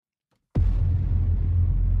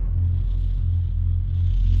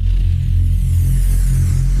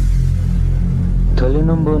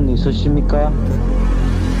사는 분 있으십니까?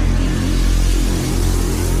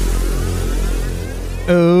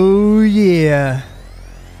 Oh yeah,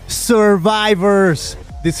 survivors.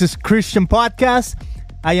 This is Christian Podcast.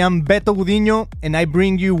 I am Beto Gudino, and I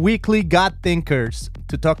bring you weekly God thinkers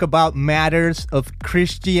to talk about matters of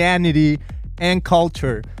Christianity and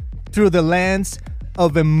culture through the lens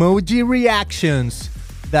of emoji reactions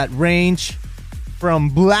that range from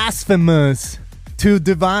blasphemous to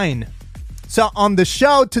divine. So on the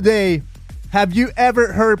show today, have you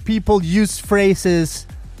ever heard people use phrases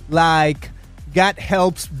like God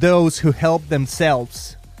helps those who help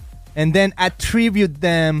themselves and then attribute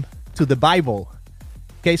them to the Bible?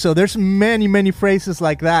 Okay, so there's many phrases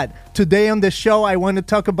like that. Today on the show, I want to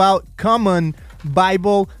talk about common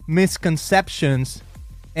Bible misconceptions.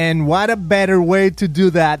 And what a better way to do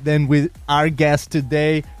that than with our guest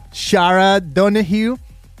today, Shara Donahue.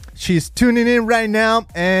 She's tuning in right now,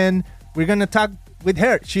 and we're going to talk with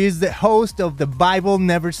her. She is the host of the Bible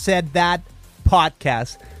Never Said That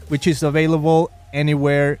podcast, which is available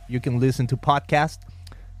anywhere you can listen to podcasts.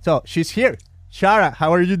 So she's here. Shara,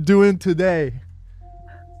 how are you doing today?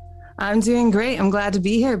 I'm doing great. I'm glad to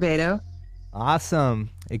be here, Beto. Awesome.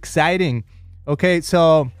 Exciting. Okay,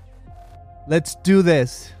 so let's do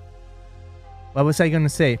this. What was I going to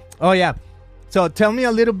say? Oh, yeah. So tell me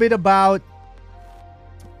a little bit about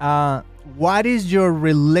what is your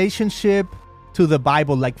relationship to the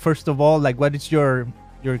Bible? Like, first of all, like, what is your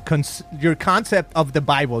concept of the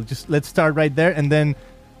Bible? Just let's start right there, and then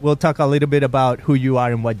we'll talk a little bit about who you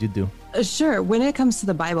are and what you do. Sure. When it comes to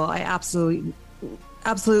the Bible, I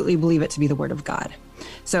absolutely believe it to be the Word of God.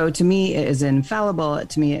 So to me, it is infallible.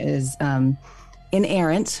 To me, it is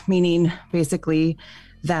inerrant, meaning basically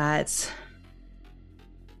that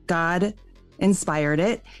God inspired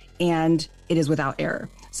it and it is without error.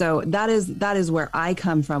 So that is where I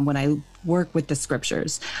come from when I work with the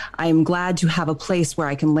scriptures. I'm glad to have a place where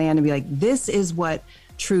I can land and be like, this is what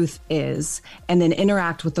truth is, and then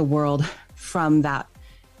interact with the world from that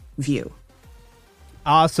view.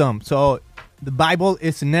 Awesome. So the Bible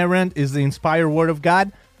is inerrant, is the inspired word of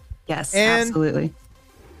God. Yes, and absolutely.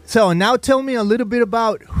 So now tell me a little bit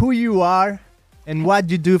about who you are and what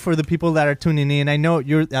you do for the people that are tuning in. I know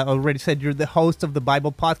I already said you're the host of the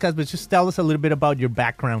Bible podcast, but just tell us a little bit about your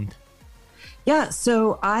background. Yeah,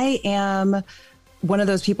 so I am one of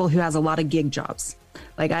those people who has a lot of gig jobs.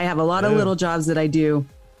 Like I have a lot of little jobs that I do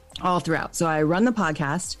all throughout. So I run the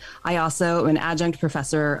podcast. I also am an adjunct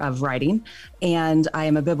professor of writing, and I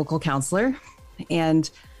am a biblical counselor, and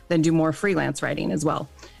then do more freelance writing as well.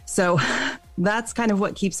 So that's kind of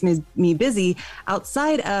what keeps me busy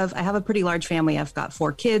outside of, I have a pretty large family. I've got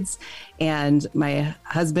 4 kids, and my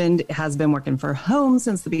husband has been working from home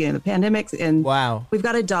since the beginning of the pandemic. And wow, we've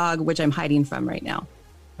got a dog, which I'm hiding from right now.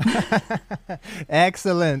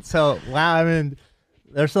 Excellent. So, wow, I mean,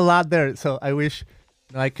 there's a lot there. So I wish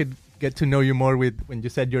I could get to know you more with when you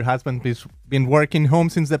said your husband has been working home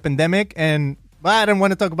since the pandemic. But I don't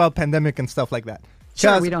want to talk about pandemic and stuff like that.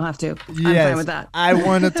 Sure, we don't have to. I'm fine with that. I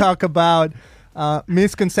want to talk about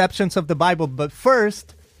misconceptions of the Bible. But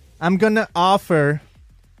first, I'm going to offer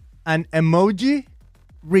an emoji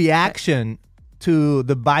reaction to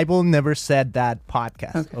the Bible Never Said That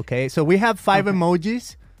podcast. Okay? So we have 5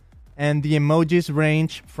 emojis, and the emojis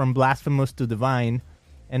range from blasphemous to divine.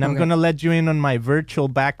 And I'm going to let you in on my virtual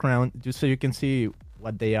background just so you can see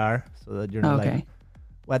what they are, so that you're not like,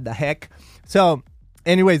 what the heck? So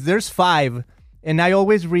anyways, there's 5. And I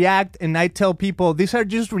always react, and I tell people these are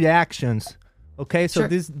just reactions. Okay, so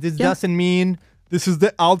this doesn't mean this is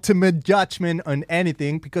the ultimate judgment on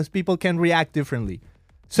anything, because people can react differently.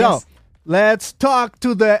 So let's talk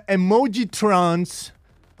to the emojitrons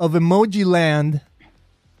of Emoji Land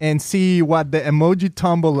and see what the emoji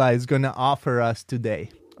tombola is going to offer us today.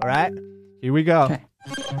 All right, here we go. Okay.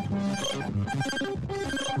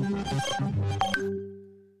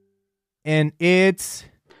 And it's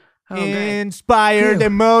inspired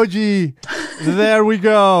emoji. There we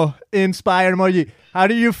go. Inspired emoji. How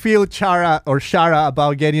do you feel, Shara,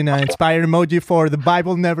 about getting an inspired emoji for the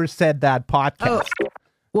Bible Never Said That podcast? Oh,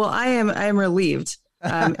 well, I am relieved.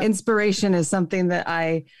 Inspiration is something that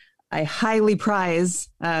I highly prize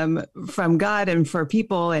from God and for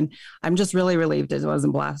people. And I'm just really relieved it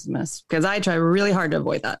wasn't blasphemous, because I try really hard to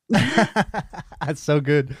avoid that. That's so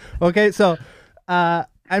good. Okay, so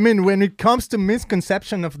I mean, when it comes to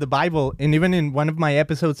misconception of the Bible, and even in one of my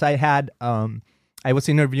episodes I was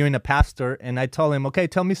interviewing a pastor, and I told him, okay,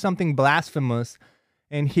 tell me something blasphemous.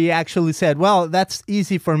 And he actually said, well, that's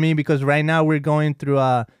easy for me, because right now we're going through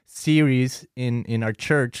a series in our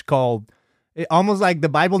church called, almost like the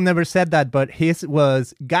Bible never said that, but his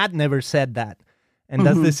was God never said that. and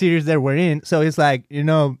that's the series that we're in. So it's like,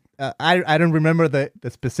 I don't remember the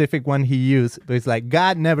specific one he used, but it's like,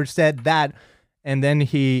 God never said that. And then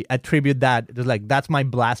he attribute that. It's like, that's my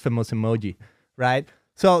blasphemous emoji, right?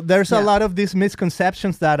 So there's a lot of these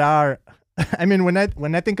misconceptions that are, I mean, when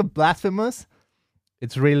I think of blasphemous,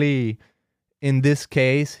 it's really, in this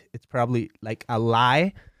case, it's probably like a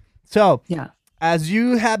lie. So as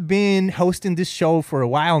you have been hosting this show for a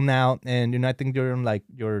while now, and I think you're on like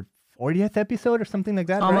your 40th episode or something like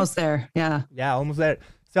that, almost right? there. Yeah. Yeah, almost there.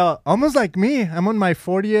 So almost like me, I'm on my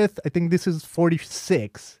 40th. I think this is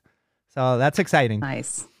 46. So that's exciting.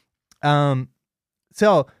 Nice.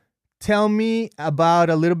 So tell me about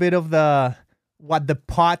a little bit of what the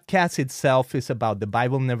podcast itself is about. The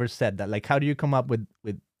Bible never said that. Like, how do you come up with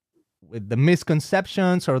the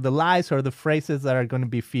misconceptions or the lies or the phrases that are going to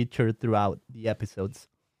be featured throughout the episodes?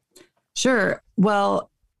 Sure. Well,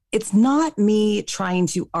 it's not me trying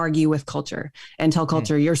to argue with culture and tell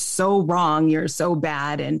culture, you're so wrong, you're so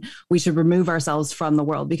bad, and we should remove ourselves from the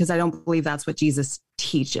world, because I don't believe that's what Jesus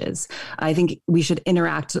teaches. I think we should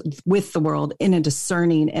interact with the world in a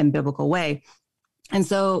discerning and biblical way. And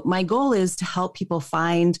so my goal is to help people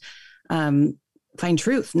find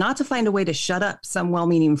truth, not to find a way to shut up some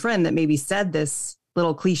well-meaning friend that maybe said this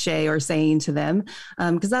little cliche or saying to them,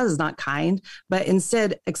 because that is not kind, but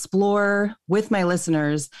instead explore with my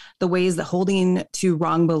listeners the ways that holding to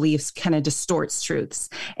wrong beliefs kind of distorts truths,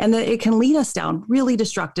 and that it can lead us down really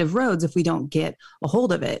destructive roads if we don't get a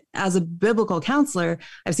hold of it. As a biblical counselor,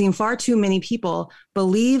 I've seen far too many people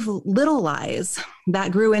believe little lies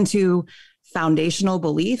that grew into foundational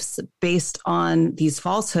beliefs based on these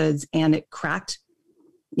falsehoods, and it cracked,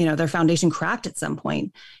 their foundation cracked at some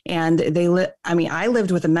point. And I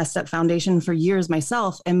lived with a messed up foundation for years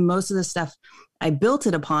myself. And most of the stuff I built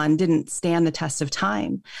it upon didn't stand the test of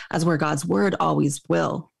time, as where God's word always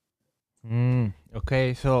will.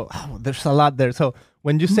 Okay. So there's a lot there. So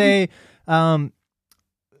when you say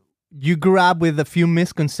you grew up with a few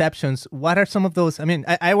misconceptions, what are some of those? I mean,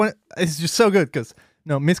 it's just so good because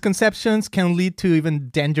misconceptions can lead to even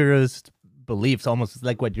dangerous beliefs, almost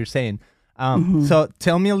like what you're saying. So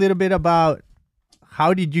tell me a little bit about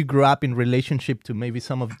how did you grow up in relationship to maybe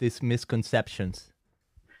some of these misconceptions?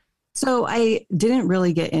 So I didn't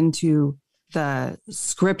really get into the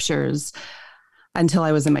scriptures until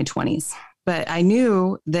I was in my 20s, but I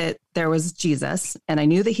knew that there was Jesus, and I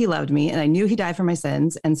knew that he loved me, and I knew he died for my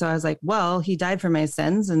sins. And so I was like, well, he died for my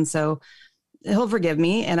sins, and so he'll forgive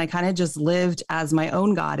me. And I kind of just lived as my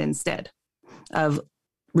own God instead of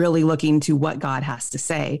really looking to what God has to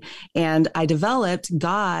say. And I developed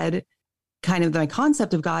God, kind of my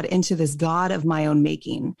concept of God, into this God of my own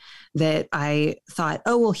making, that I thought,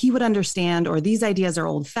 oh, well, he would understand, or these ideas are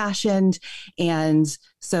old fashioned. And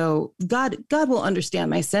so God will understand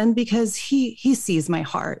my sin because he sees my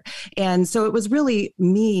heart. And so it was really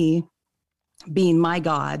me being my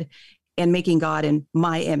God and making God in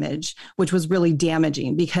my image, which was really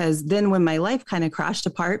damaging, because then when my life kind of crashed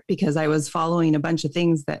apart because I was following a bunch of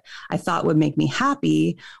things that I thought would make me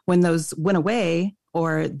happy, when those went away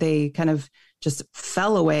or they kind of just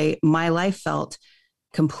fell away, my life felt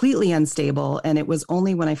completely unstable. And it was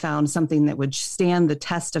only when I found something that would stand the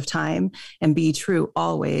test of time and be true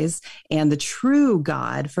always, and the true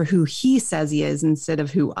God for who he says he is instead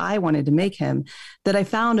of who I wanted to make him, that I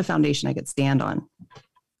found a foundation I could stand on.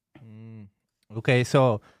 Okay,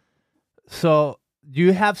 so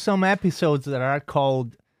you have some episodes that are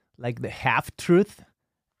called like the half-truth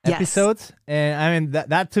episodes. Yes. And I mean,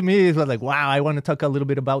 that to me is like, wow, I want to talk a little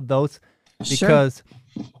bit about those because,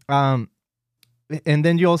 and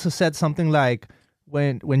then you also said something like,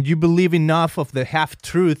 when you believe enough of the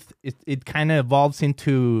half-truth, it kind of evolves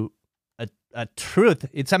into a truth.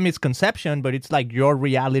 It's a misconception, but it's like your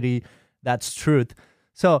reality that's truth.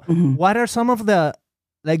 So what are some of the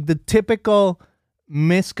typical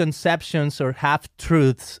misconceptions or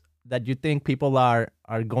half-truths that you think people are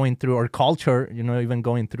going through, or culture, even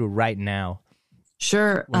going through right now?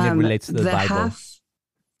 Sure. When it relates to the Bible.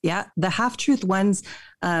 The half-truth ones,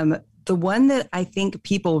 the one that I think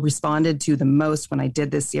people responded to the most when I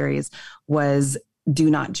did this series was do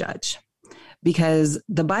not judge. Because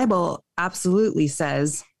the Bible absolutely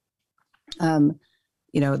says,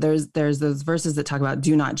 there's those verses that talk about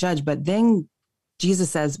do not judge, but then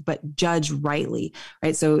Jesus says, but judge rightly,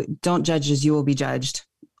 right? So don't judge as you will be judged,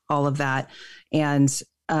 all of that. And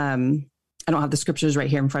I don't have the scriptures right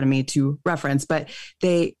here in front of me to reference, but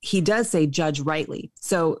he does say judge rightly.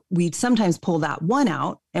 So we sometimes pull that one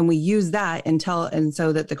out and we use that and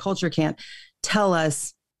so that the culture can't tell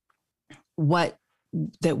us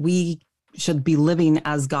that we should be living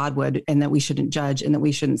as God would, and that we shouldn't judge, and that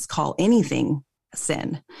we shouldn't call anything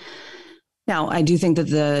sin. Now, I do think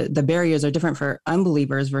that the barriers are different for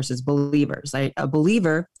unbelievers versus believers. Like a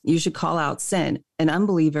believer, you should call out sin. An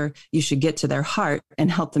unbeliever, you should get to their heart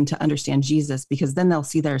and help them to understand Jesus, because then they'll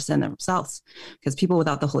see their sin themselves. Because people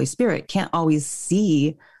without the Holy Spirit can't always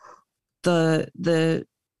see the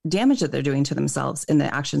damage that they're doing to themselves in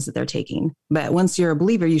the actions that they're taking. But once you're a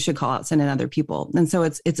believer, you should call out sin in other people. And so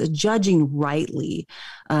it's a judging rightly.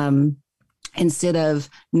 Instead of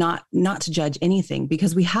not to judge anything,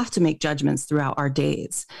 because we have to make judgments throughout our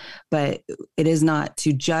days, but it is not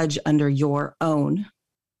to judge under your own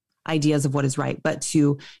ideas of what is right, but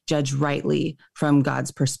to judge rightly from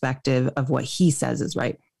God's perspective of what he says is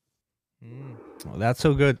right. Well, that's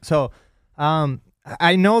so good. So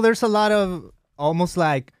I know there's a lot of almost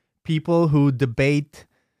like people who debate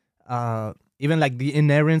even like the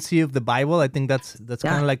inerrancy of the Bible. I think that's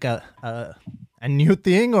kind of like a new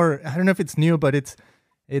thing, or I don't know if it's new, but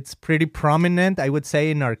it's pretty prominent, I would say,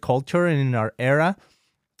 in our culture and in our era.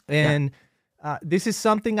 And this is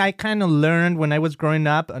something I kind of learned when I was growing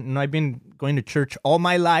up. And I've been going to church all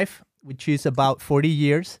my life, which is about 40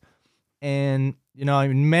 years. And, you know,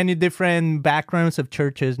 in many different backgrounds of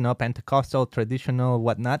churches, you know, Pentecostal, traditional,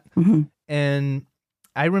 whatnot. Mm-hmm. And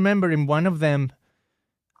I remember in one of them,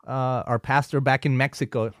 our pastor back in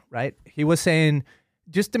Mexico, right? He was saying,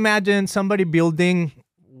 just imagine somebody building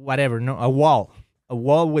whatever, a wall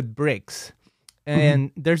with bricks.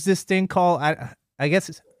 And there's this thing called, I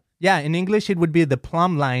guess, in English it would be the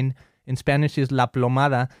plumb line. In Spanish is la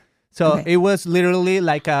plomada. So it was literally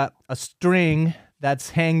like a string that's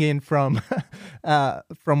hanging from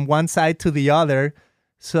one side to the other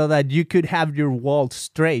so that you could have your wall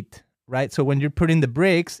straight, right? So when you're putting the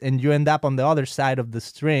bricks and you end up on the other side of the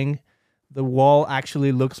string, the wall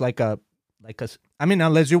actually looks like a I mean,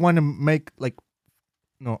 unless you want to make like,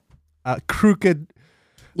 a crooked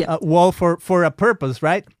wall for a purpose,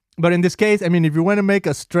 right? But in this case, I mean, if you want to make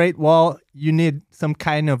a straight wall, you need some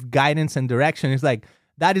kind of guidance and direction. It's like,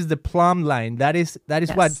 that is the plumb line. That is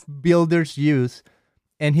what builders use.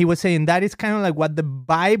 And he was saying that is kind of like what the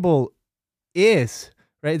Bible is,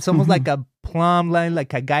 right? It's almost like a plumb line,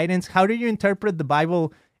 like a guidance. How do you interpret the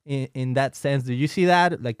Bible in that sense? Do you see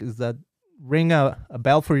that? Like, is that ring a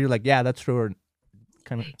bell for you? Like, yeah, that's true. Or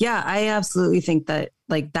kind of. Yeah, I absolutely think that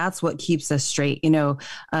like that's what keeps us straight.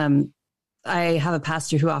 I have a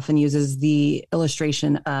pastor who often uses the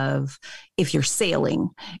illustration of if you're sailing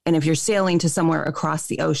to somewhere across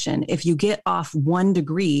the ocean, if you get off 1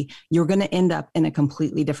 degree, you're going to end up in a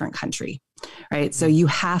completely different country, right? Mm-hmm. So you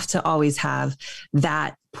have to always have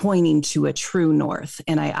that pointing to a true north.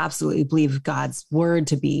 And I absolutely believe God's word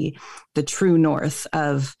to be the true north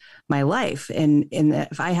of my life. And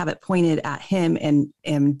if I have it pointed at him and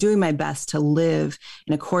am doing my best to live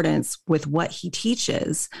in accordance with what he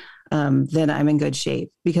teaches, then I'm in good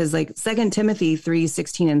shape. Because like 2 Timothy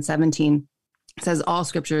 3:16 and 17 says all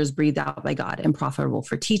scripture is breathed out by God and profitable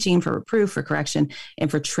for teaching, for reproof, for correction, and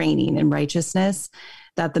for training in righteousness,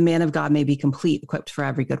 that the man of God may be complete, equipped for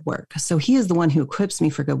every good work. So he is the one who equips me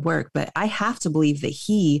for good work, but I have to believe that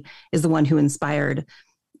he is the one who inspired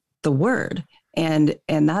the word. And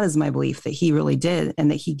that is my belief, that he really did, and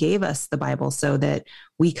that he gave us the Bible so that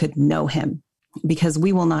we could know him, because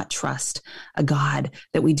we will not trust a God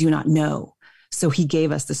that we do not know. So he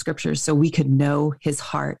gave us the scriptures so we could know his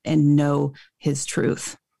heart and know his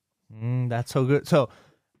truth. That's so good. So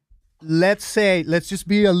let's just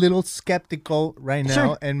be a little skeptical right now.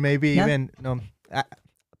 Sure. And maybe even,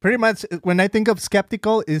 pretty much when I think of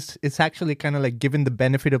skeptical, it's actually kind of like giving the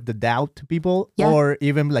benefit of the doubt to people, or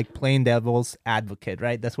even like playing devil's advocate,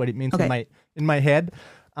 right? That's what it means in my head.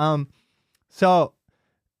 So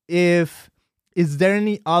is there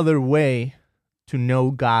any other way to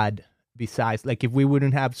know God besides, like, if we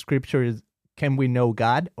wouldn't have scripture, can we know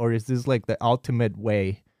God? Or is this like the ultimate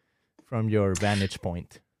way from your vantage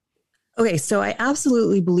point? Okay, so I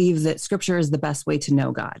absolutely believe that scripture is the best way to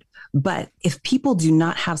know God. But if people do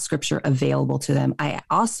not have scripture available to them, I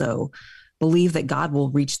also believe that God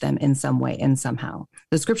will reach them in some way and somehow.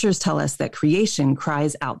 The scriptures tell us that creation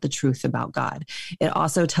cries out the truth about God. It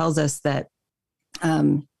also tells us that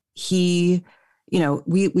we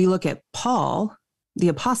look at Paul, the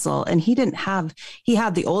apostle, and he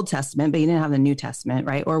had the Old Testament, but he didn't have the New Testament,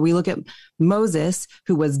 right? Or we look at Moses,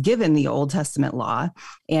 who was given the Old Testament law,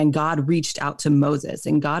 and God reached out to Moses,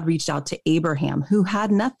 and God reached out to Abraham, who had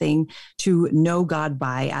nothing to know God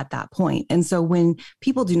by at that point. And so when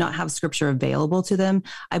people do not have scripture available to them,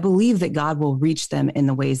 I believe that God will reach them in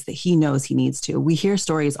the ways that he knows he needs to. We hear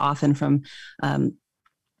stories often from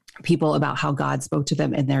people about how God spoke to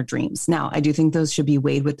them in their dreams. Now, I do think those should be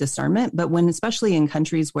weighed with discernment, but when, especially in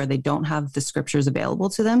countries where they don't have the scriptures available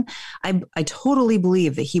to them, I totally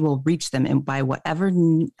believe that he will reach them and by whatever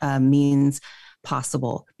means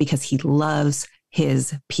possible, because he loves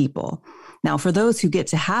his people. Now, for those who get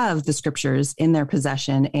to have the scriptures in their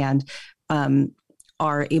possession and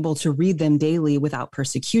are able to read them daily without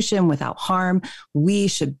persecution, without harm, we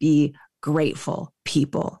should be grateful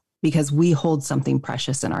people, because we hold something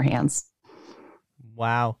precious in our hands.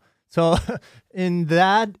 Wow. So in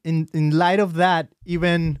light of that,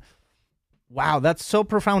 even, wow, that's so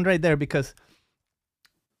profound right there, because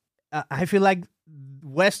I feel like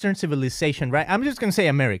Western civilization, right? I'm just going to say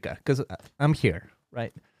America because I'm here,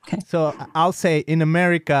 right? Okay. So I'll say in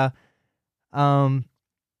America,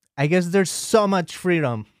 I guess there's so much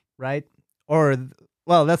freedom, right? Or,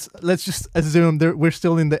 well, let's just assume we're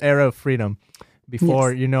still in the era of freedom.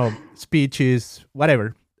 Before, yes, speeches,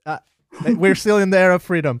 whatever. We're still in the era of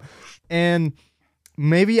freedom. And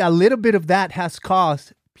maybe a little bit of that has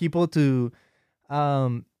caused people to,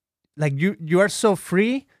 like, you are so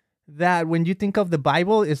free that when you think of the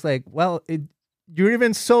Bible, it's like, well, you're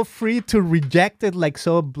even so free to reject it, like,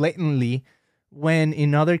 so blatantly, when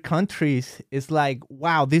in other countries, it's like,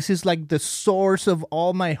 wow, this is like the source of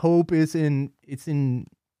all my hope it's in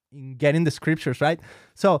getting the scriptures, right?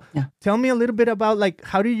 So Tell me a little bit about, like,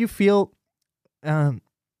 how do you feel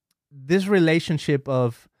this relationship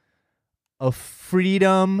of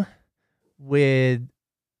freedom with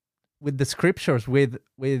the scriptures, with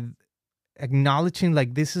acknowledging,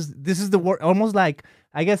 like, this is the word, almost like,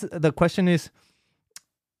 I guess the question is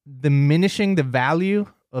diminishing the value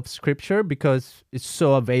of scripture because it's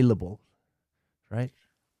so available, right?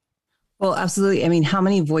 Well, absolutely. I mean, how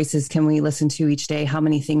many voices can we listen to each day? How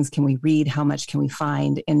many things can we read? How much can we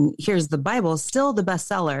find? And here's the Bible, still the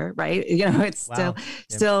bestseller, right? It's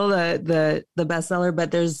still the bestseller,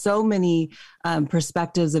 but there's so many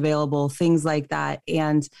perspectives available, things like that.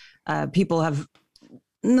 And people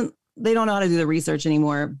they don't know how to do the research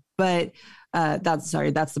anymore, but that's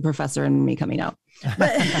the professor and me coming out.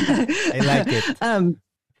 But, I like it.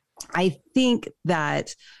 I think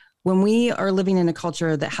that when we are living in a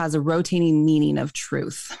culture that has a rotating meaning of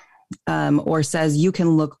truth, or says you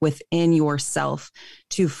can look within yourself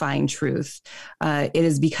to find truth, it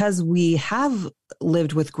is because we have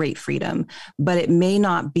lived with great freedom, but it may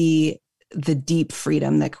not be the deep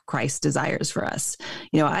freedom that Christ desires for us.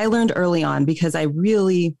 I learned early on, because I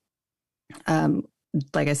really,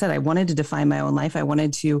 like I said, I wanted to define my own life. I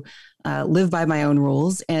wanted to live by my own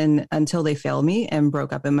rules, and until they failed me and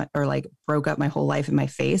broke up my whole life in my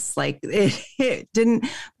face, like it didn't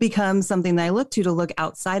become something that I looked to look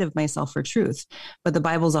outside of myself for truth. But the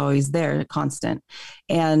Bible's always there, constant.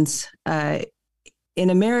 And in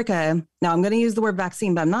America, now I'm going to use the word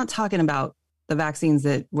vaccine, but I'm not talking about the vaccines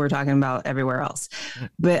that we're talking about everywhere else.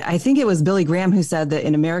 But I think it was Billy Graham who said that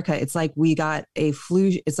in America, it's like we got the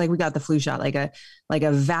flu shot, like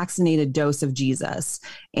a vaccinated dose of Jesus.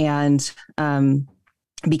 And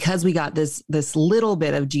because we got this little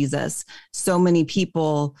bit of Jesus, so many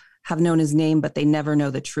people have known his name, but they never know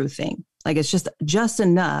the true thing. Like, it's just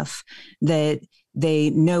enough that they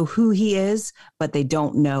know who he is, but they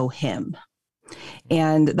don't know him.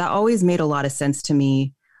 And that always made a lot of sense to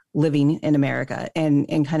me, living in America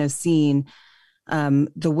and kind of seeing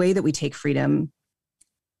the way that we take freedom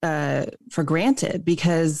for granted.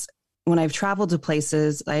 Because when I've traveled to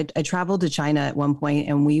places, I traveled to China at one point,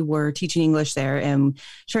 and we were teaching English there and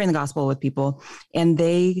sharing the gospel with people, and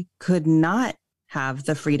they could not have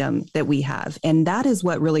the freedom that we have. And that is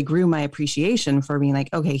what really grew my appreciation for being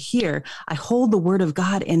like, okay, here, I hold the word of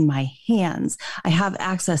God in my hands. I have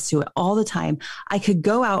access to it all the time. I could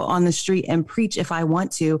go out on the street and preach if I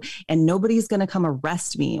want to, and nobody's going to come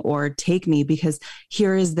arrest me or take me, because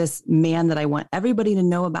here is this man that I want everybody to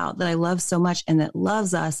know about, that I love so much, and that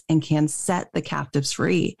loves us and can set the captives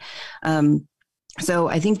free. So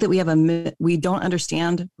I think that we don't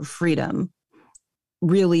understand freedom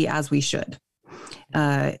really as we should.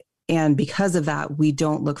 And because of that, we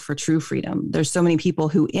don't look for true freedom. There's so many people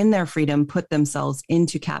who in their freedom put themselves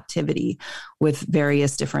into captivity with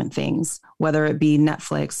various different things, whether it be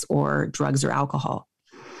Netflix or drugs or alcohol.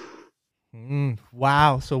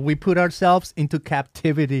 Wow. So we put ourselves into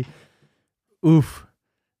captivity. Oof.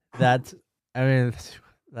 That's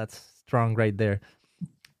strong right there.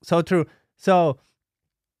 So true. So,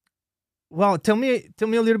 well, tell me a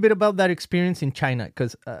little bit about that experience in China,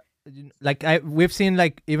 because we've seen,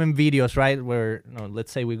 like, even videos, right, where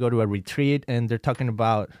let's say we go to a retreat and they're talking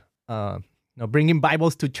about bringing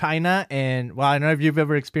Bibles to China, and, well, I don't know if you've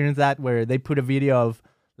ever experienced that, where they put a video of,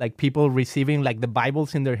 like people receiving like the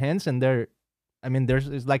Bibles in their hands, and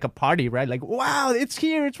it's like a party, right? Like, wow, it's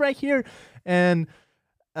here, it's right here. And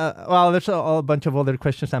well, there's a bunch of other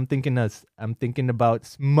questions I'm thinking about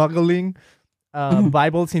smuggling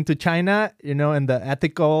Bibles into China, and the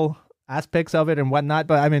ethical aspects of it and whatnot.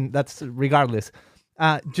 But I mean, that's regardless.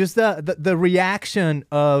 Just the reaction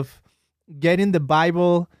of getting the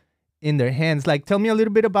Bible in their hands. Like, tell me a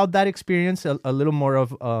little bit about that experience, a little more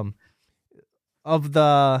of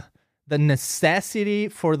the necessity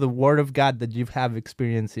for the Word of God that you have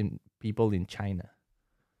experienced in people in China.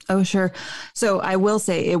 Oh, sure. So I will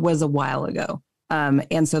say it was a while ago.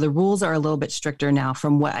 And so the rules are a little bit stricter now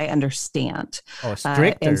from what I understand. Oh,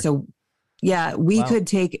 stricter. And so, yeah, we could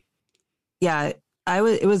take, it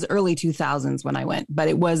was early 2000s when I went, but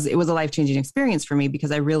it was a life-changing experience for me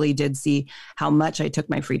because I really did see how much I took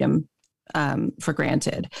my freedom for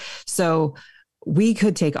granted. So we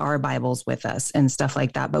could take our Bibles with us and stuff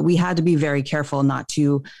like that, but we had to be very careful not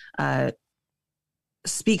to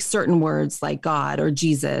speak certain words like God or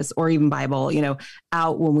Jesus or even Bible,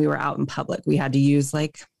 out when we were out in public. We had to use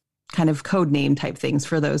like kind of code name type things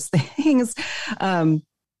for those things.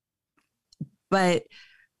 But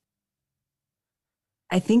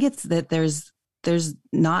I think it's that there's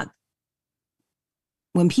not,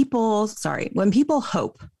 when people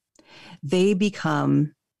hope, they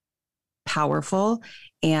become powerful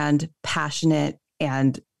and passionate,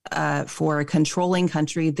 and for a controlling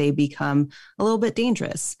country, they become a little bit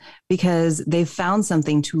dangerous because they've found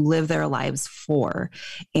something to live their lives for.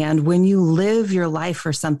 And when you live your life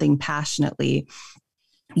for something passionately,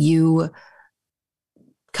 you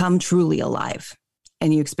come truly alive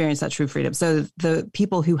and you experience that true freedom. So the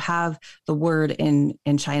people who have the Word in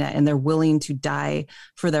China and they're willing to die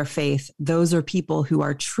for their faith, those are people who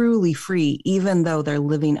are truly free, even though they're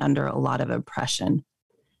living under a lot of oppression.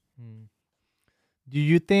 Do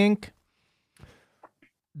you think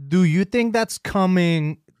that's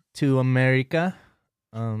coming to America?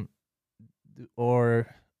 Or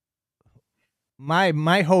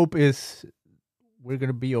my hope is we're going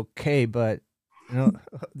to be okay, but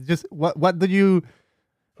just what do you,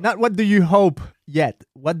 not what do you hope yet?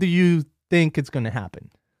 What do you think is going to happen?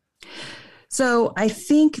 So I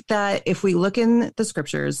think that if we look in the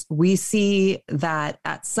scriptures, we see that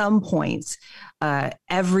at some point,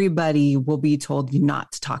 everybody will be told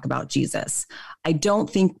not to talk about Jesus. I don't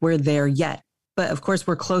think we're there yet, but of course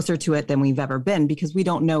we're closer to it than we've ever been because we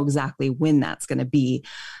don't know exactly when that's going to be.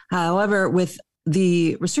 However, with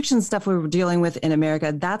the restriction stuff we were dealing with in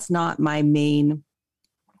America, that's not my main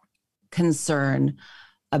concern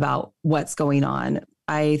about what's going on.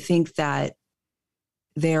 I think that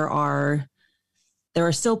there are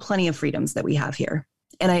still plenty of freedoms that we have here.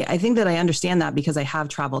 And I think that I understand that because I have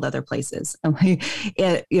traveled other places.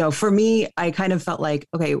 For me, I kind of felt like,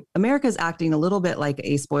 okay, America's acting a little bit like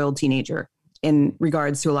a spoiled teenager in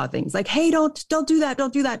regards to a lot of things like, hey, don't do that.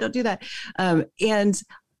 Don't do that. Don't do that. And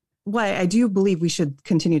why I do believe we should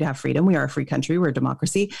continue to have freedom. We are a free country. We're a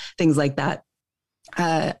democracy, things like that.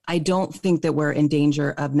 I don't think that we're in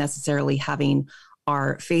danger of necessarily having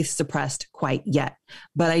our faith suppressed quite yet.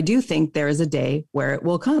 But I do think there is a day where it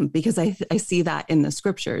will come because I see that in the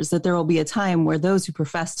scriptures, that there will be a time where those who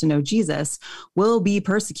profess to know Jesus will be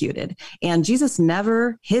persecuted. And Jesus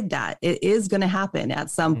never hid that. It is going to happen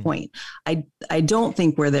at some point. I don't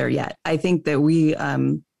think we're there yet. I think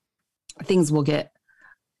that things will get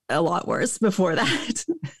a lot worse before that.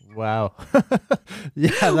 Wow.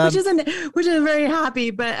 Yeah. Which isn't very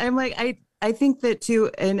happy, but I'm like, I think that too,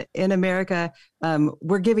 in America,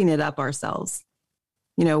 we're giving it up ourselves.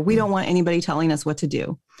 We don't want anybody telling us what to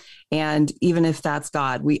do. And even if that's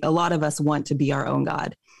God, a lot of us want to be our own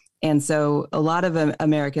God. And so a lot of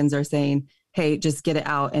Americans are saying, hey, just get it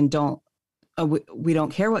out and we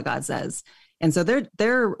don't care what God says. And so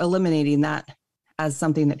they're eliminating that as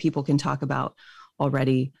something that people can talk about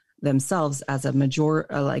already themselves as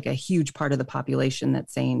a huge part of the population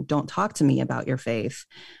that's saying, don't talk to me about your faith.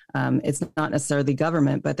 It's not necessarily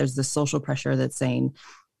government, but there's this social pressure that's saying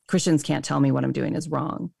Christians can't tell me what I'm doing is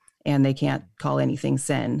wrong and they can't call anything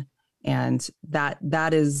sin. And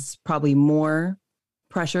that is probably more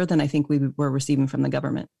pressure than I think we were receiving from the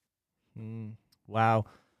government. Wow.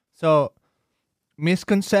 So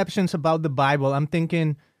misconceptions about the Bible. I'm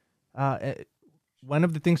thinking one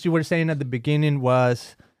of the things you were saying at the beginning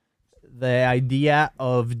was the idea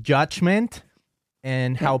of judgment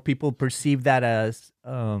and how people perceive that as,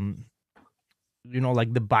 like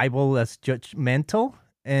the Bible as judgmental.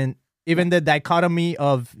 And even the dichotomy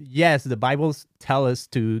of, yes, the Bible tells us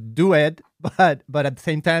to do it, but at the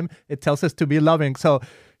same time, it tells us to be loving. So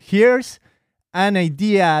here's an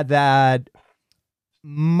idea that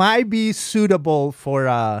might be suitable for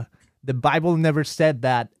the Bible Never Said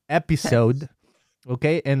That episode.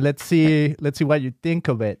 Okay, and let's see what you think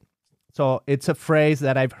of it. So it's a phrase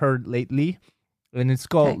that I've heard lately, and it's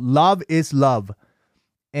called "Love is love,"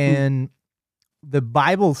 and the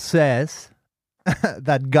Bible says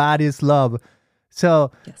that God is love.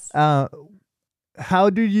 So, how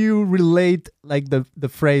do you relate like the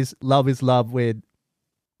phrase "love is love" with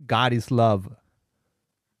God is love?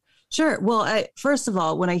 Sure. Well, first of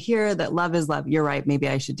all, when I hear that love is love, you're right. Maybe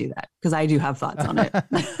I should do that because I do have thoughts on it.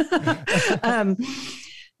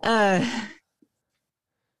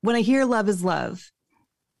 When I hear love is love,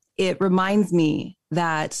 it reminds me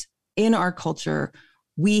that in our culture,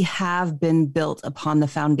 we have been built upon the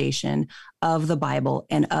foundation of the Bible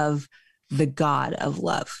and of the God of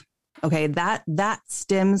love. Okay, that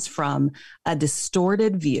stems from a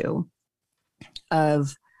distorted view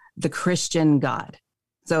of the Christian God.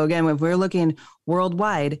 So again, if we're looking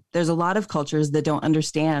worldwide, there's a lot of cultures that don't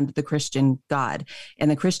understand the Christian God. And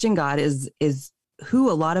the Christian God is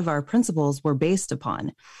who a lot of our principles were based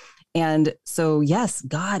upon. And so, yes,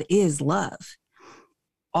 God is love.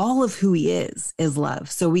 All of who he is love.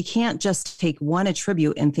 So we can't just take one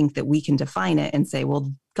attribute and think that we can define it and say,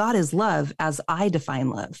 well, God is love as I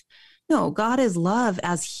define love. No, God is love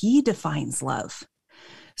as he defines love.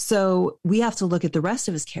 So we have to look at the rest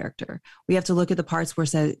of his character. We have to look at the parts where it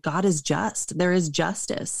says God is just. There is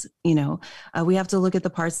justice. We have to look at the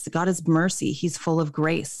parts that God is mercy. He's full of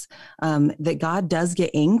grace. That God does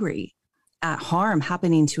get angry at harm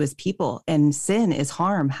happening to his people, and sin is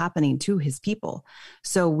harm happening to his people.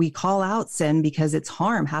 So we call out sin because it's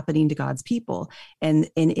harm happening to God's people. And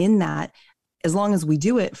in that, as long as we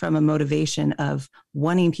do it from a motivation of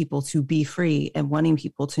wanting people to be free and wanting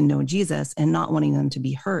people to know Jesus and not wanting them to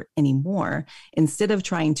be hurt anymore, instead of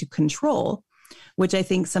trying to control, which I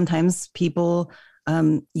think sometimes people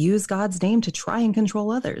use God's name to try and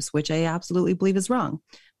control others, which I absolutely believe is wrong.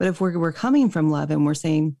 But if we're coming from love and we're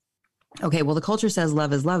saying, okay, well, the culture says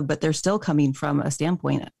love is love, but they're still coming from a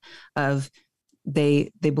standpoint of they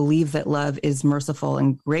believe that love is merciful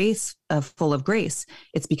and grace, full of grace.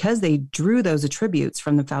 It's because they drew those attributes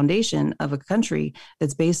from the foundation of a country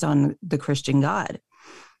that's based on the Christian God.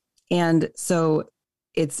 And so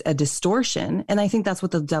it's a distortion. And I think that's what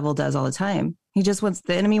the devil does all the time. The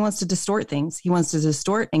enemy wants to distort things. He wants to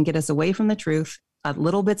distort and get us away from the truth at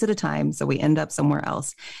little bits at a time. So we end up somewhere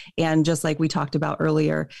else. And just like we talked about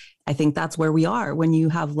earlier, I think that's where we are. When you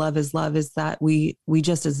have love, is that we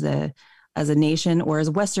just as a nation or as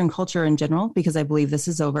a Western culture in general, because I believe this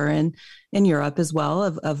is over in Europe as well,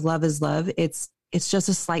 of love is love. It's just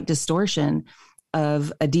a slight distortion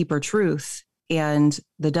of a deeper truth. And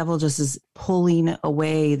the devil just is pulling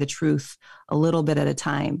away the truth a little bit at a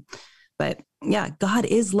time. But yeah, God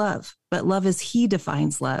is love, but love as he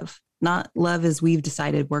defines love, not love as we've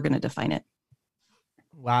decided we're going to define it.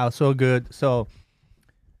 Wow, so good. So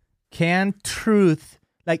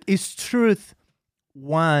is truth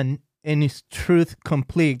one and is truth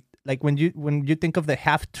complete? Like when you think of the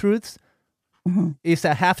half-truths, is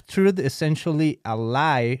a half-truth essentially a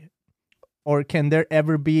lie, or can there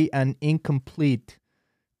ever be an incomplete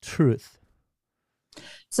truth?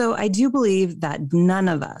 So I do believe that none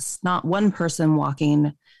of us, not one person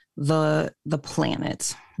walking the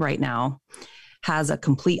planet right now, has a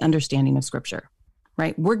complete understanding of Scripture.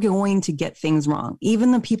 Right? We're going to get things wrong.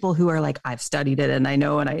 Even the people who are like, I've studied it and I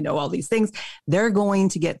know all these things, they're going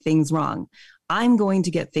to get things wrong. I'm going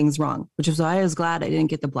to get things wrong, which is why I was glad I didn't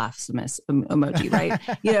get the blasphemous emoji, right?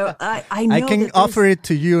 I know I can offer it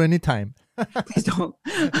to you anytime. Please don't.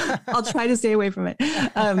 I'll try to stay away from it.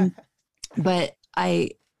 But I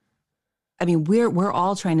mean, we're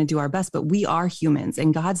all trying to do our best, but we are humans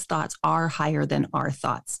and God's thoughts are higher than our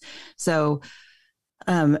thoughts. So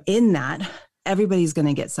in that, everybody's going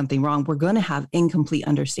to get something wrong. We're going to have incomplete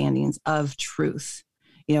understandings of truth.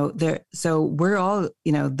 So we're all,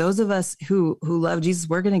 those of us who love Jesus,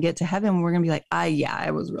 we're going to get to heaven. We're going to be like,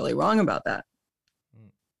 I was really wrong about that.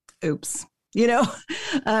 Oops.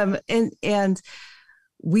 And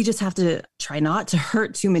we just have to try not to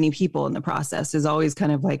hurt too many people in the process is always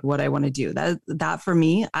kind of like what I want to do. That for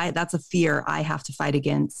me, that's a fear I have to fight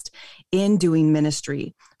against in doing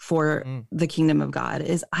ministry for the kingdom of God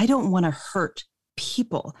is I don't want to hurt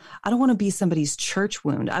people. I don't want to be somebody's church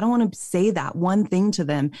wound. I don't want to say that one thing to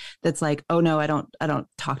them that's like, oh no, I don't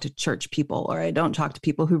talk to church people, or I don't talk to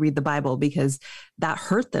people who read the Bible because that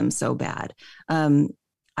hurt them so bad.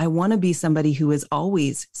 I want to be somebody who is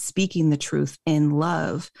always speaking the truth in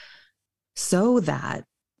love so that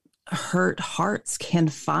hurt hearts can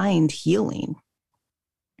find healing.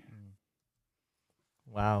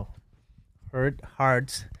 Wow. hurt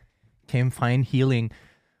hearts can find healing.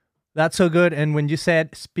 That's so good. And when you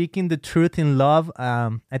said speaking the truth in love,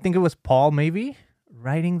 I think it was Paul maybe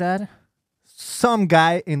writing that. Some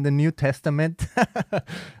guy in the New Testament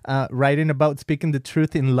writing about speaking the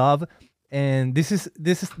truth in love. And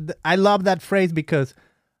I love that phrase because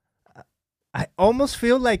I almost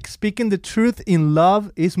feel like speaking the truth in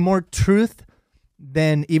love is more truth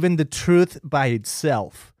than even the truth by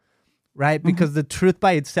itself, right? Because the truth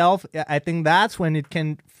by itself, I think that's when it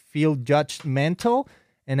can feel judgmental.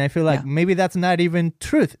 And I feel like maybe that's not even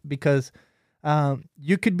truth because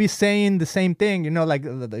you could be saying the same thing, like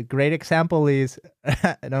the great example is,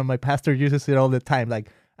 my pastor uses it all the time, like,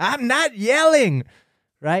 I'm not yelling,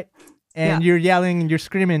 right? And you're yelling and you're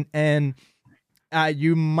screaming and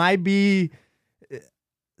you might be,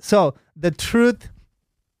 so the truth,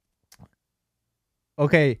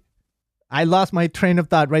 okay, I lost my train of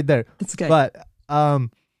thought right there. That's good. But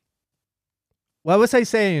what was I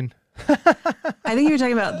saying? I think you were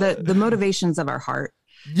talking about the motivations of our heart.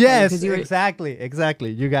 Yes,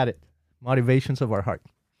 exactly. You got it. Motivations of our heart.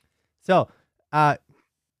 So,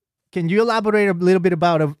 can you elaborate a little bit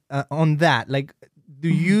about on that? Like, do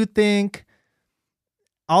you think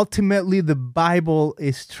ultimately the Bible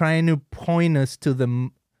is trying to point us to the?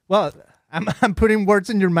 Well, I'm putting words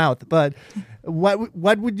in your mouth, but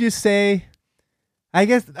what would you say? I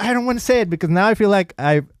guess I don't want to say it because now I feel like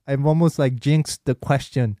I've almost like jinxed the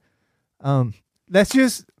question. Let's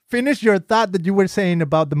just finish your thought that you were saying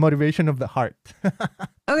about the motivation of the heart.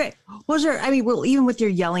 Okay. Well, sure. I mean, even with your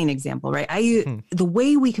yelling example, right? The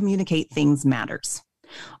way we communicate things matters.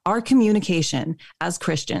 Our communication as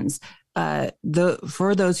Christians,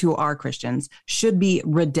 for those who are Christians, should be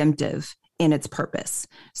redemptive in its purpose.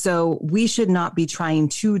 So we should not be trying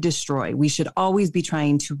to destroy. We should always be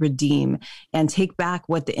trying to redeem and take back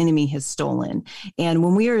what the enemy has stolen. And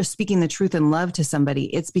when we are speaking the truth in love to somebody,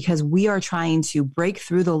 it's because we are trying to break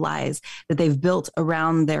through the lies that they've built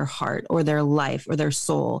around their heart or their life or their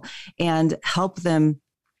soul and help them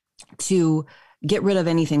to get rid of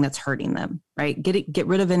anything that's hurting them, right? Get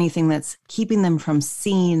rid of anything that's keeping them from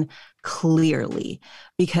seeing clearly,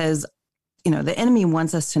 because the enemy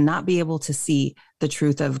wants us to not be able to see the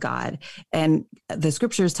truth of God. And the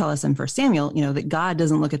scriptures tell us in 1 Samuel, that God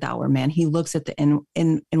doesn't look at the outward man. He looks at the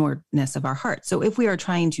inwardness of our heart. So if we are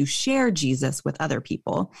trying to share Jesus with other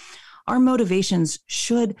people, our motivations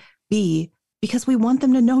should be because we want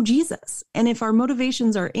them to know Jesus. And if our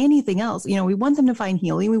motivations are anything else, we want them to find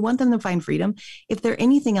healing. We want them to find freedom. If they're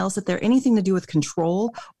anything else, if they're anything to do with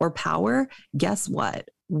control or power, guess what?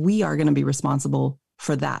 We are going to be responsible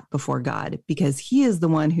for that before God, because he is the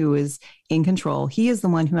one who is in control. He is the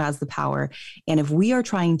one who has the power. And if we are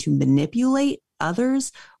trying to manipulate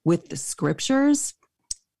others with the scriptures,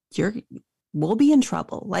 we'll be in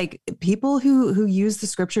trouble. Like people who use the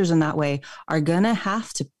scriptures in that way are going to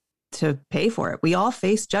have to pay for it. We all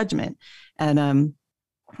face judgment. And,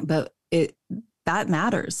 but that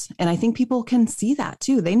matters. And I think people can see that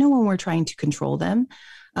too. They know when we're trying to control them,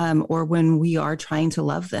 or when we are trying to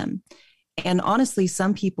love them. And honestly,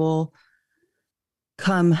 some people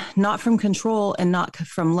come not from control and not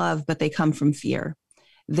from love, but they come from fear.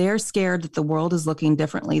 They're scared that the world is looking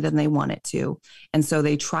differently than they want it to. And so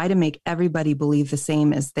they try to make everybody believe the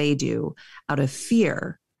same as they do out of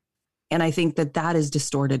fear. And I think that is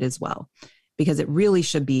distorted as well, because it really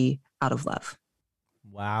should be out of love.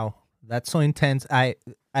 Wow. That's so intense. I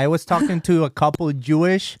was talking to a couple of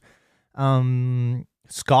Jewish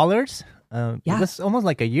scholars. It was almost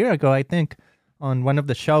like a year ago, I think, on one of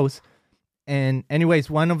the shows. And anyways,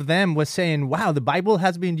 one of them was saying, wow, the Bible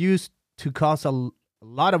has been used to cause a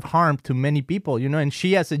lot of harm to many people, and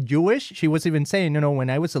she, as a Jewish, she was even saying, when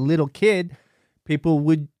I was a little kid, people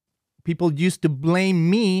used to blame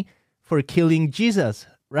me for killing Jesus,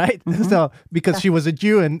 right? Mm-hmm. So because she was a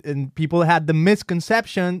Jew, and people had the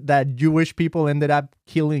misconception that Jewish people ended up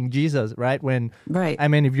killing Jesus, right? I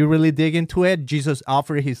mean, if you really dig into it, Jesus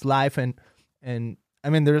offered his life, and I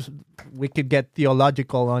mean, we could get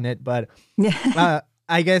theological on it, but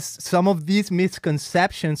I guess some of these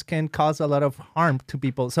misconceptions can cause a lot of harm to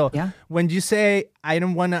people. So when you say, I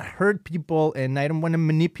don't want to hurt people and I don't want to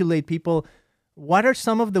manipulate people, what are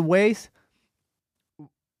some of the ways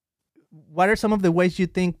you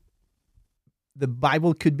think the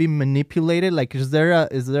Bible could be manipulated? Like, is there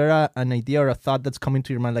an idea or a thought that's coming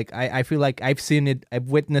to your mind? Like, I feel like I've seen it, I've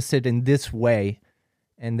witnessed it in this way.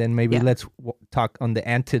 And then maybe let's talk on the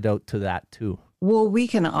antidote to that too. Well, we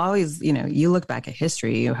can always, you look back at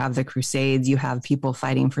history, you have the Crusades, you have people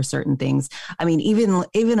fighting for certain things. I mean, even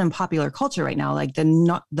in popular culture right now, like the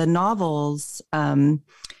novels, The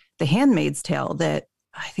Handmaid's Tale, that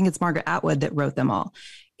I think it's Margaret Atwood that wrote them all.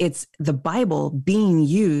 It's the Bible being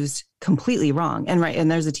used completely wrong. And right. And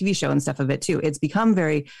there's a TV show and stuff of it too. It's become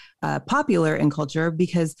very popular in culture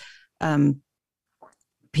because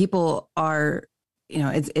people are,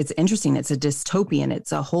 it's interesting. It's a dystopian.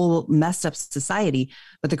 It's a whole messed up society.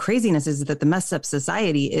 But the craziness is that the messed up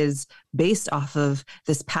society is based off of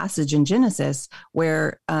this passage in Genesis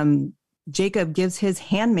where Jacob gives his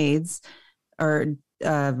handmaids, or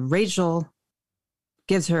Rachel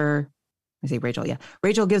gives her,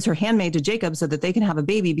 Rachel gives her handmaid to Jacob so that they can have a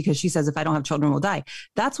baby because she says, if I don't have children, we'll die.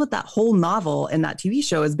 That's what that whole novel and that TV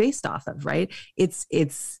show is based off of, right? It's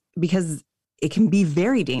because it can be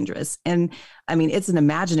very dangerous. And I mean, it's an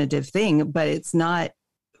imaginative thing, but it's not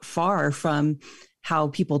far from how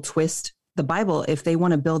people twist the Bible. If they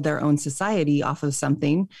want to build their own society off of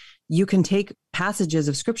something, you can take passages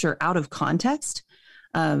of scripture out of context,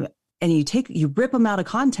 and you rip them out of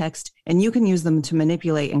context, and you can use them to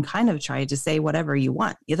manipulate and kind of try to say whatever you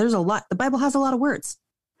want. Yeah, there's a lot. The Bible has a lot of words,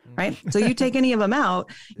 right? So you take any of them out,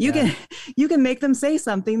 you can make them say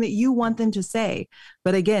something that you want them to say.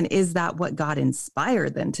 But again, is that what God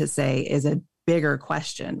inspired them to say is a bigger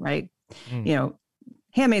question, right?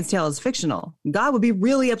 Handmaid's Tale is fictional. God would be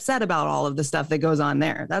really upset about all of the stuff that goes on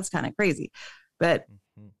there. That's kind of crazy. But,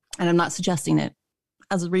 and I'm not suggesting it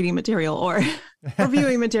as reading material or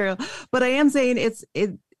reviewing material, but I am saying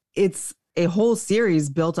it's a whole series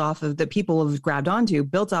built off of that people have grabbed onto,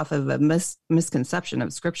 built off of a misconception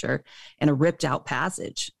of scripture and a ripped out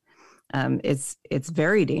passage. It's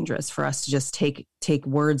very dangerous for us to just take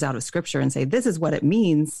words out of scripture and say, this is what it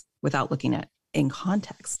means without looking at in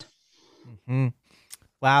context. Mm-hmm.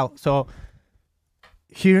 Wow. So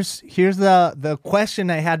here's the question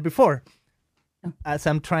I had before. As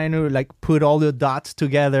I'm trying to put all the dots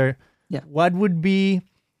together, what would be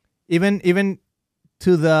even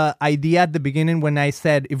to the idea at the beginning when I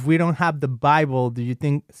said, if we don't have the Bible, do you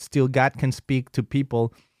think still God can speak to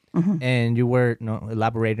people? Mm-hmm. And you were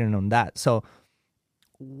elaborating on that. So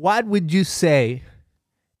what would you say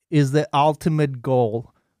is the ultimate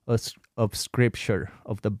goal of scripture,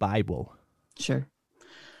 of the Bible? Sure.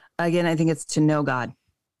 Again, I think it's to know God.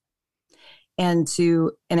 And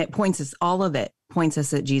it all of it points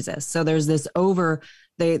us at Jesus. So there's this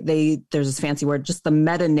there's this fancy word, just the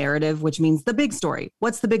meta narrative, which means the big story.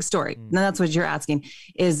 What's the big story? And that's what you're asking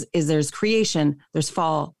is there's creation, there's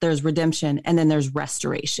fall, there's redemption, and then there's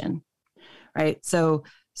restoration, right? So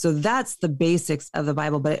that's the basics of the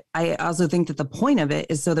Bible. But I also think that the point of it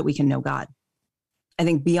is so that we can know God. I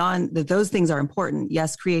think beyond that, those things are important.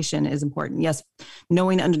 Yes, creation is important. Yes,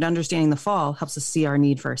 knowing and understanding the fall helps us see our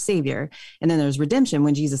need for a savior. And then there's redemption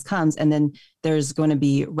when Jesus comes. And then there's going to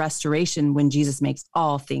be restoration when Jesus makes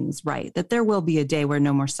all things right, that there will be a day where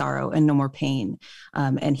no more sorrow and no more pain.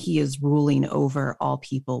 And he is ruling over all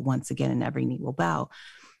people once again, and every knee will bow.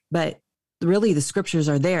 But really the scriptures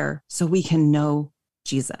are there so we can know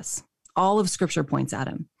Jesus. All of scripture points at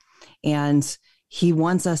him. And he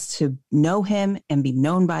wants us to know him and be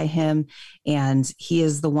known by him. And he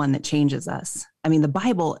is the one that changes us. I mean, the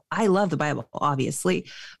Bible, I love the Bible, obviously,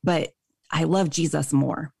 but I love Jesus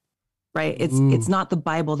more, right? It's not the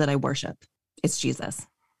Bible that I worship. It's Jesus.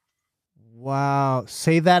 Wow.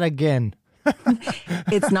 Say that again.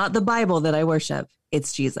 It's not the Bible that I worship.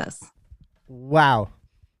 It's Jesus. Wow.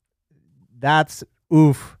 That's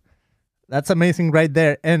amazing right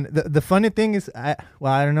there. And the funny thing is, I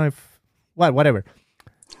don't know if, whatever.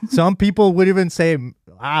 Some people would even say,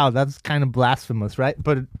 wow, that's kind of blasphemous, right?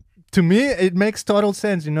 But to me, it makes total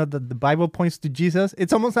sense, that the Bible points to Jesus.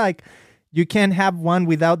 It's almost like you can't have one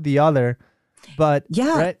without the other. But,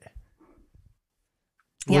 yeah. Right?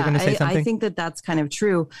 Yeah, I think that's kind of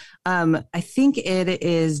true. I think it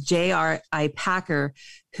is J.I. Packer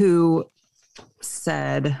who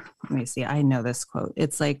said, let me see, I know this quote.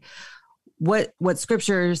 It's like, what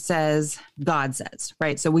scripture says, God says,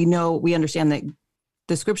 right? So we understand that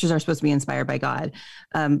the scriptures are supposed to be inspired by God,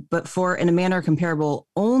 but in a manner comparable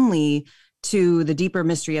only to the deeper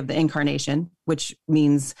mystery of the incarnation, which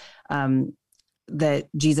means that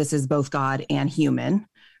Jesus is both God and human,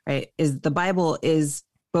 right? Is the Bible is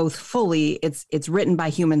both fully, it's written by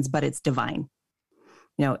humans, but it's divine.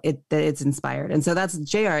 It's inspired. And so that's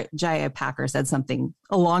J.I. Packer said something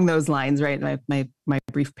along those lines, right? My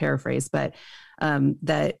brief paraphrase, but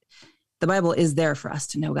that the Bible is there for us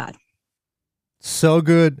to know God. So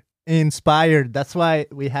good. Inspired. That's why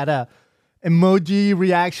we had a emoji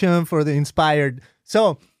reaction for the inspired.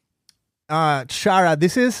 So,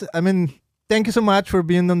 Shara, thank you so much for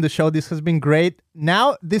being on the show. This has been great.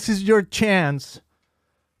 Now, this is your chance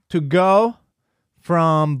to go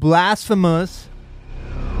from blasphemous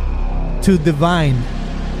to divine.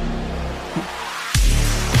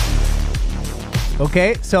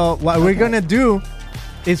 Okay, so what we're going to do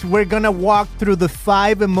is we're going to walk through the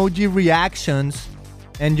 5 emoji reactions,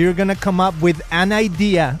 and you're going to come up with an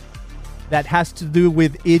idea that has to do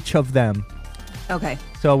with each of them. Okay.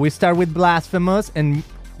 So we start with blasphemous, and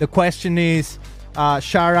the question is,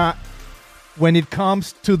 Shara, when it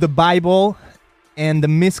comes to the Bible and the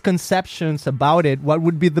misconceptions about it, what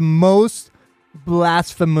would be the most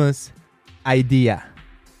blasphemous idea?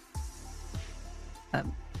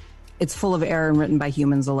 It's full of error and written by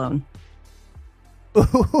humans alone.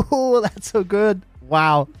 Ooh, that's so good.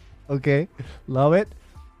 Wow. Okay. Love it.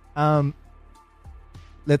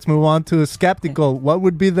 Let's move on to skeptical. What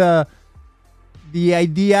would be the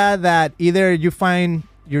idea that either you find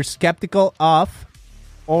you're skeptical of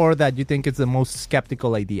or that you think is the most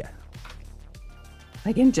skeptical idea?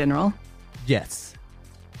 Like in general? Yes.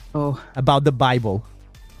 Oh. About the Bible.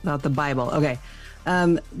 About the Bible. Okay.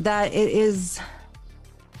 That it is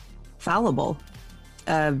fallible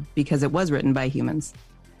because it was written by humans.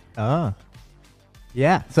 Ah.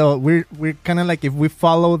 Yeah. So we're kind of like, if we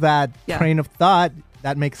follow that train of thought,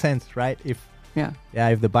 that makes sense, right? If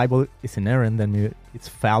the Bible is inerrant, then it's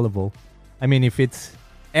fallible. I mean, if it's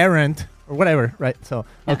errant or whatever, right? So,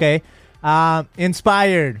 okay.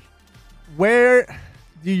 Inspired. How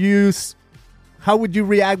would you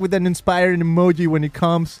react with an inspired emoji when it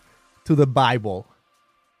comes to the Bible?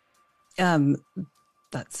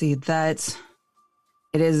 Let's see, that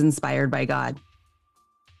it is inspired by God,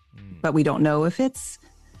 but we don't know if it's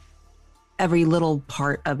every little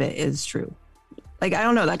part of it is true. Like, I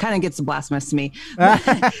don't know, that kind of gets blasphemous to me. So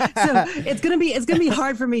it's gonna be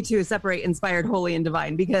hard for me to separate inspired, holy, and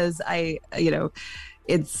divine, because I think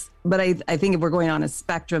if we're going on a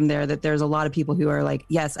spectrum there, that there's a lot of people who are like,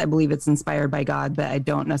 yes, I believe it's inspired by God, but I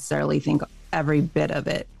don't necessarily think every bit of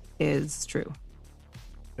it is true.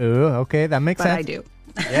 Oh, okay, that makes sense. But I do.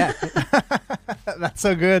 Yeah. That's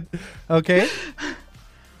so good. Okay.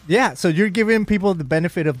 Yeah, so you're giving people the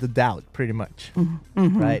benefit of the doubt, pretty much.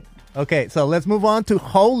 Mm-hmm. Right. Okay, so let's move on to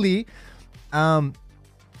holy.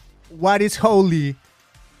 What is holy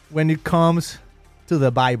when it comes to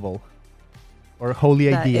the Bible, or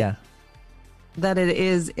holy idea? That it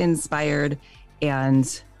is inspired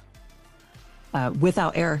and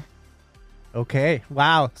without error. Okay.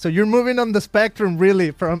 Wow. So you're moving on the spectrum,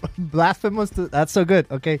 really, from blasphemous to... That's so good.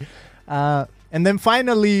 Okay. And then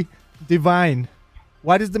finally, divine.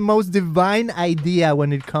 What is the most divine idea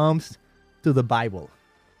when it comes to the Bible?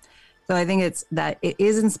 So I think it's that it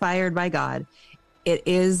is inspired by God. It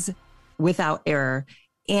is without error.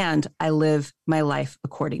 And I live my life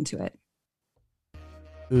according to it.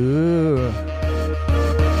 Ooh.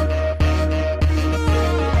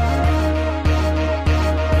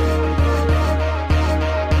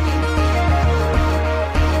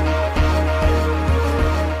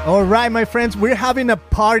 All right, my friends, we're having a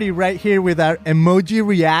party right here with our emoji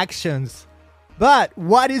reactions. But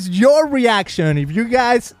what is your reaction? If you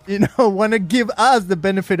guys, want to give us the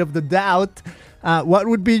benefit of the doubt, what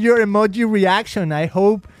would be your emoji reaction? I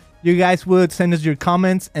hope you guys would send us your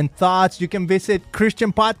comments and thoughts. You can visit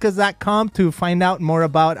christianpodcast.com to find out more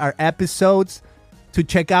about our episodes, to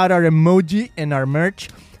check out our emoji and our merch.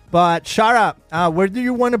 But Shara, where do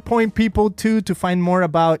you want to point people to find more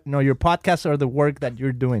about your podcast or the work that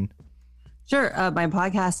you're doing? Sure. My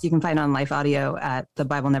podcast you can find on Life Audio at The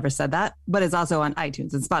Bible Never Said That, but it's also on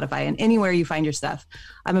iTunes and Spotify and anywhere you find your stuff.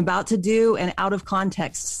 I'm about to do an Out of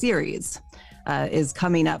Context series is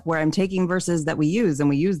coming up, where I'm taking verses that we use and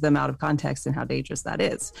we use them out of context, and how dangerous that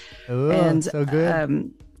is. Oh, and so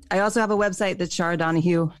good. I also have a website that's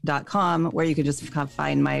sharadonahue.com, where you can just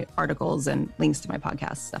find my articles and links to my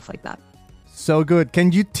podcast, stuff like that. So good.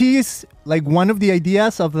 Can you tease like one of the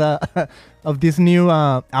ideas of the of this new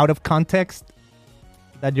out of context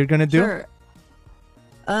that you're gonna do? Sure.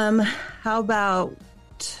 How about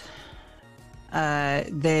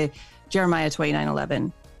the Jeremiah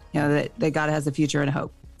 29:11? That God has a future and a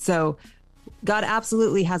hope. So God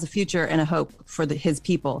absolutely has a future and a hope for his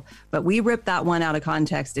people, but we rip that one out of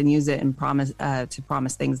context and use it and promise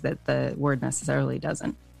things that the word necessarily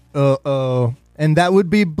doesn't. Uh-oh. And that would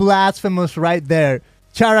be blasphemous right there.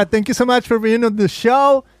 Shara, thank you so much for being on the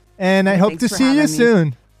show, and I hope to see you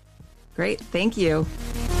soon. Great. Thank you.